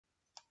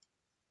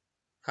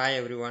Hi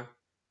everyone.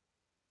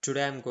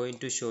 Today I'm going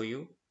to show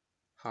you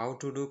how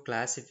to do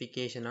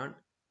classification on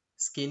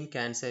skin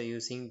cancer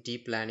using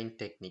deep learning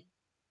technique.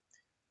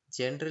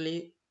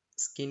 Generally,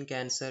 skin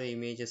cancer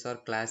images are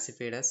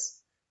classified as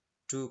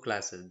two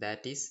classes,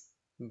 that is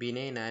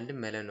benign and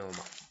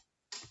melanoma.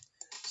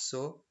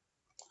 So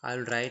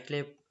I'll write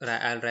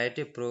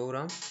a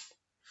program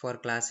for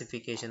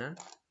classification on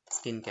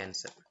skin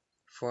cancer.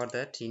 For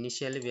that,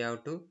 initially we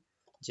have to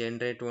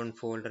generate one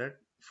folder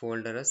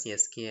as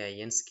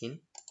skin skin,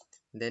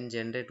 then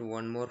generate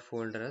one more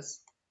folder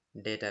as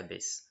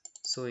database.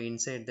 So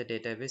inside the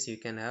database you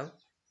can have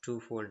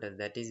two folders,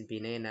 that is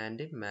benign and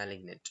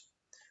malignant.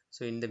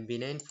 So in the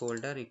benign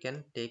folder you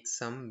can take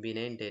some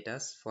benign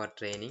data for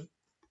training,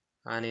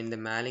 and in the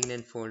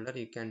malignant folder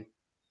you can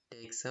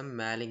take some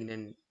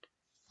malignant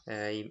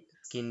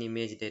skin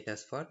image data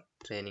for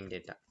training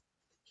data.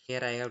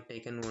 Here I have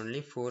taken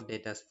only four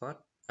data for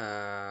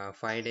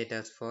five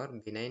data for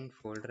benign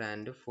folder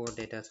and four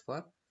data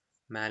for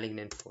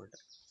malignant folder.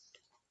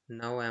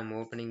 Now I am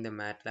opening the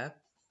MATLAB.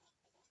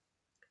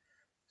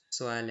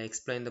 So I'll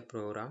explain the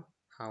program,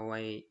 how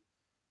I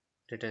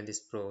written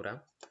this program.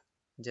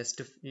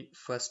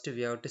 First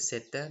we have to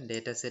set the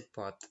dataset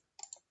path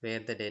where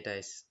the data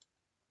is.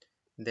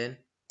 Then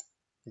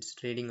it's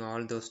reading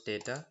all those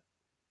data.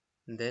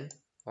 Then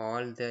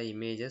all the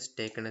images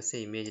taken as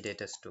a image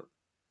data store.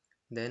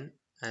 Then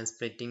I'm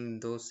splitting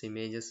those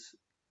images,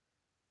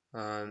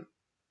 um,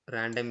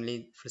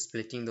 randomly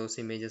splitting those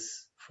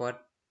images for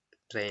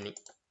training.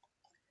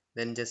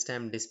 Then just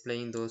I'm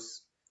displaying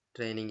those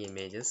training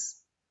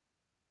images.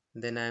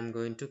 Then I am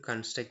going to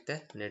construct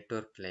the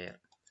network layer.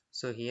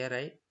 So here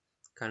I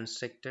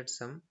constructed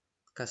some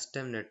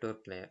custom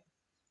network layer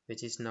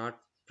which is not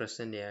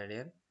present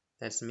earlier.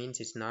 That means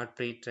it's not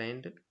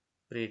pre-trained,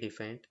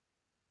 predefined.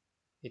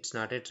 It's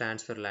not a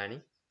transfer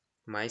learning.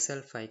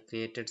 Myself I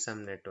created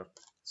some network.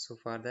 So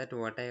for that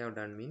what I have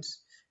done means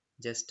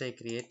just I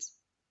create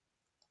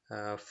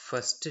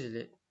first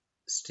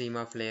stream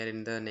of layer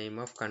in the name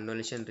of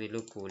convolution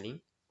ReLU pooling.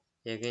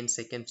 Again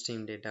second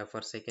stream data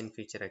for second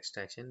feature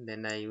extraction.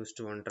 Then I used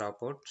one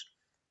dropout.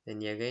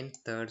 Then again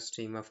third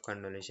stream of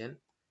convolution.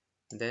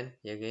 Then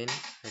again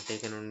I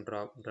taken one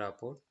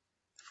dropout.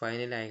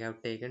 Finally I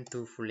have taken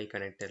two fully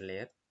connected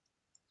layer.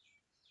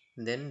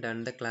 Then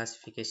done the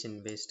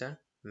classification based on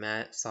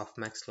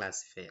softmax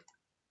classifier.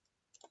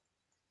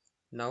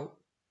 Now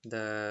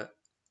the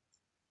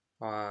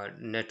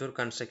network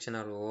construction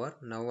are over.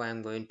 Now I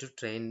am going to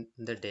train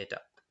the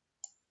data.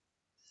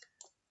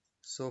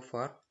 So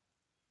far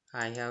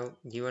I have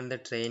given the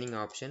training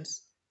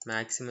options,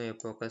 maximum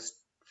epoch as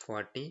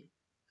 40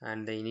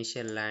 and the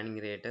initial learning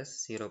rate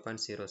is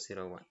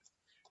 0.001.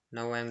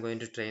 Now I am going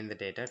to train the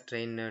data.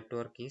 Train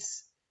network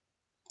is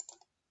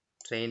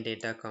train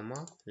data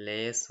comma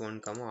layers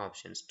 1 comma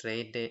options.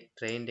 Train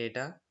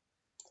data,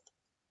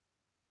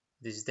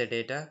 this is the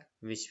data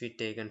which we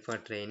taken for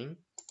training.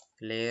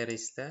 Layer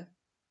is the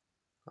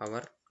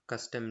our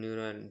custom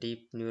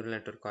deep neural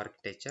network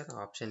architecture.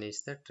 Option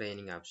is the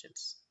training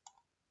options.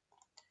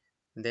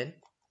 Then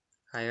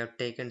I have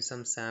taken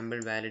some sample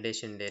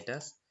validation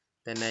data.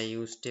 Then I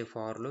used a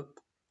for loop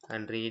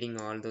and reading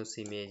all those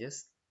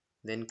images,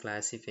 then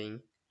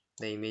classifying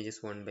the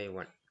images one by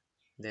one.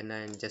 Then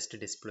I am just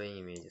displaying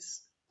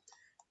images.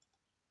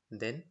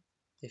 Then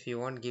if you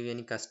want give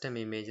any custom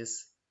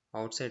images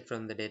outside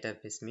from the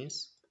database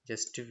means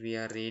just we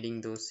are reading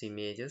those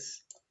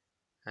images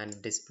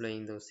and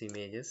displaying those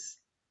images,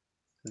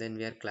 then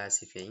we are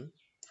classifying.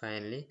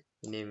 Finally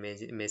in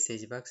a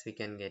message box we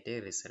can get a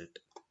result.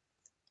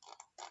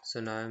 So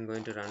now I am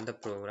going to run the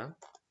program.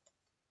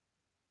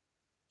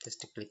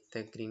 Just click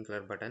the green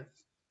color button.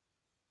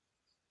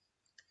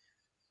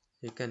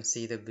 You can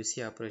see the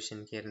busy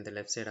operation here in the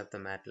left side of the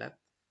MATLAB.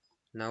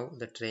 Now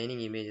the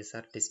training images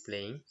are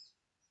displaying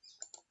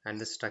and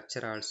the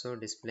structure also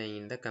displaying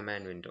in the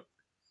command window.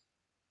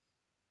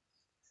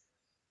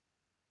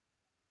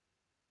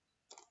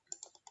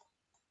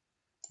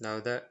 Now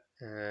the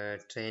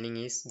training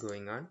is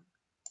going on.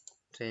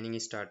 Training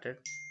is started.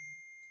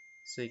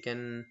 So you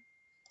can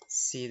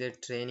see the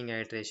training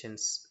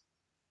iterations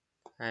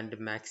and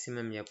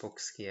maximum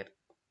epochs here.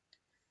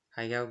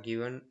 I have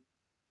given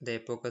the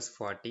epoch as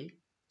 40,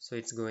 so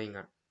it's going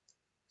on.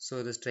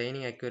 So the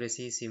training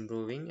accuracy is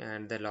improving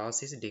and the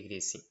loss is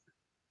decreasing.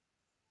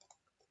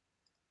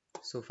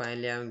 So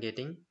finally I am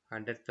getting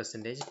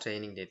 100%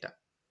 training data.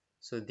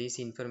 So this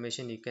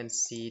information you can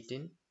see it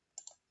in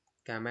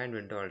command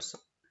window also.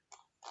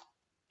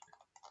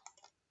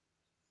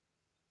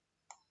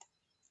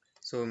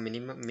 So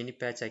mini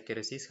patch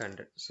accuracy is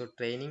 100. So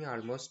training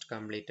almost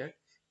completed.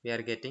 We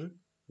are getting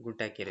good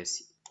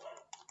accuracy.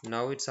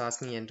 Now it's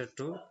asking enter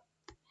two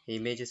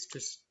images to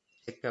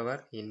check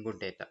our input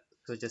data.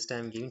 So just I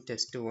am giving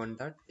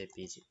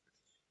test1.jpg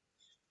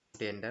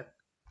to enter.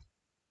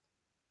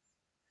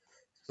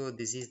 So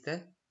this is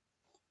the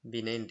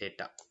benign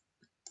data.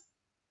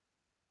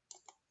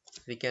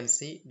 We can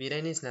see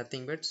benign is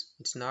nothing but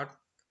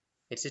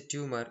it's a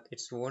tumor,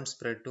 it won't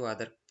spread to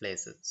other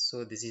places.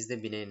 So this is the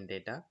benign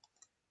data.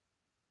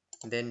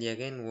 Then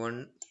again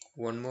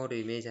one more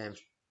image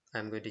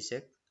I'm going to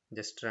check.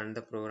 Just run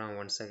the program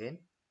once again.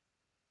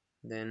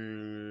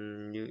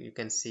 Then you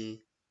can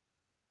see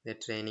the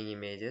training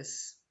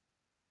images,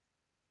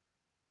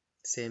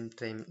 same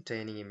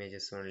training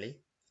images only.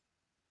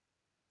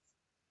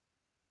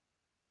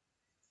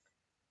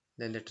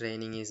 Then the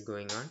training is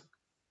going on.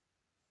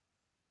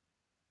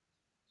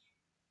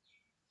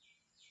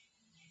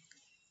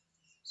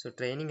 So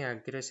training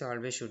accuracy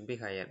always should be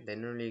higher,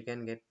 then only you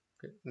can get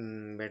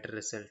better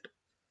result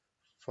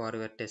for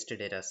your test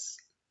data.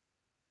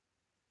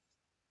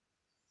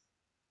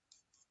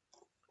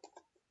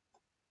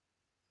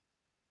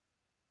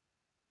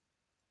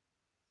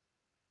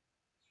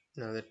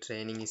 Now the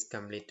training is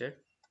completed.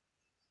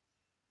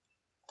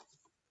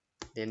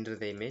 Enter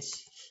the image.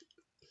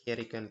 Here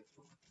you can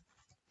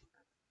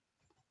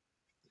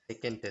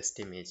second test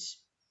image.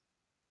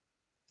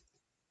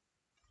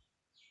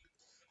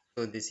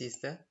 So this is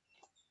the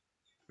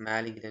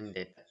malignant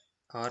data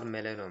or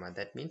melanoma.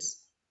 That means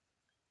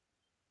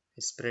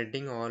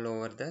spreading all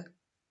over the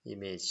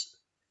image.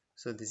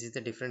 So this is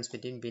the difference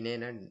between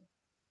benign and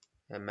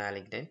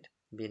malignant.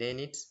 Benign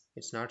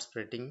it's not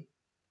spreading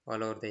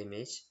all over the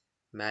image.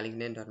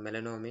 Malignant or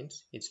melanoma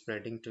means it's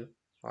spreading to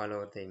all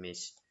over the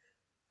image.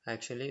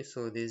 Actually,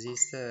 so this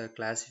is the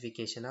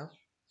classification of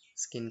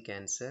skin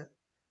cancer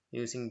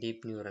using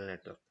deep neural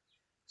network.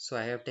 So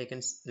I have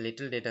taken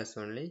little data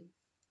only.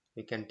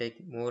 You can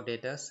take more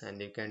data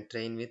and you can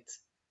train with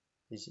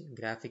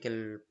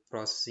graphical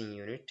processing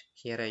unit.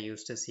 Here I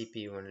used a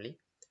CPU only.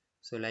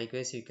 So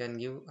likewise you can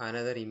give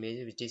another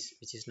image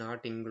which is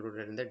not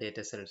included in the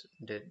data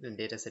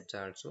sets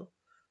also.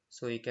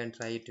 So you can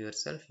try it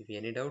yourself. If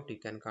any doubt you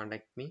can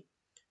contact me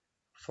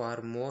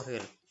for more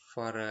help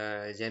for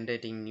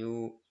generating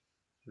new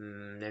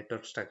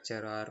network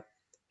structure or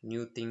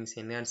new things,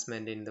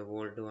 enhancement in the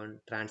old one,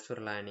 transfer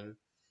learning,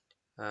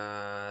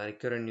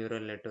 recurrent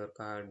neural network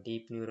or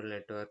deep neural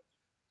network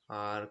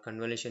or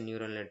convolution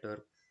neural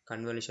network,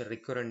 convolution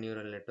recurrent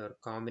neural network,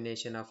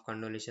 combination of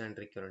convolution and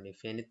recurrent.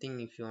 If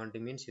anything, if you want to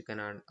means you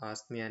can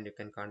ask me and you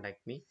can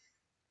contact me.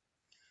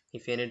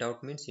 If any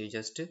doubt means you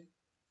just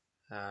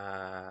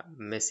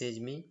message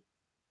me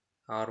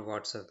or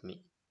WhatsApp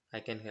me.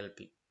 I can help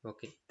you.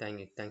 Okay, thank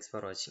you. Thanks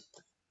for watching.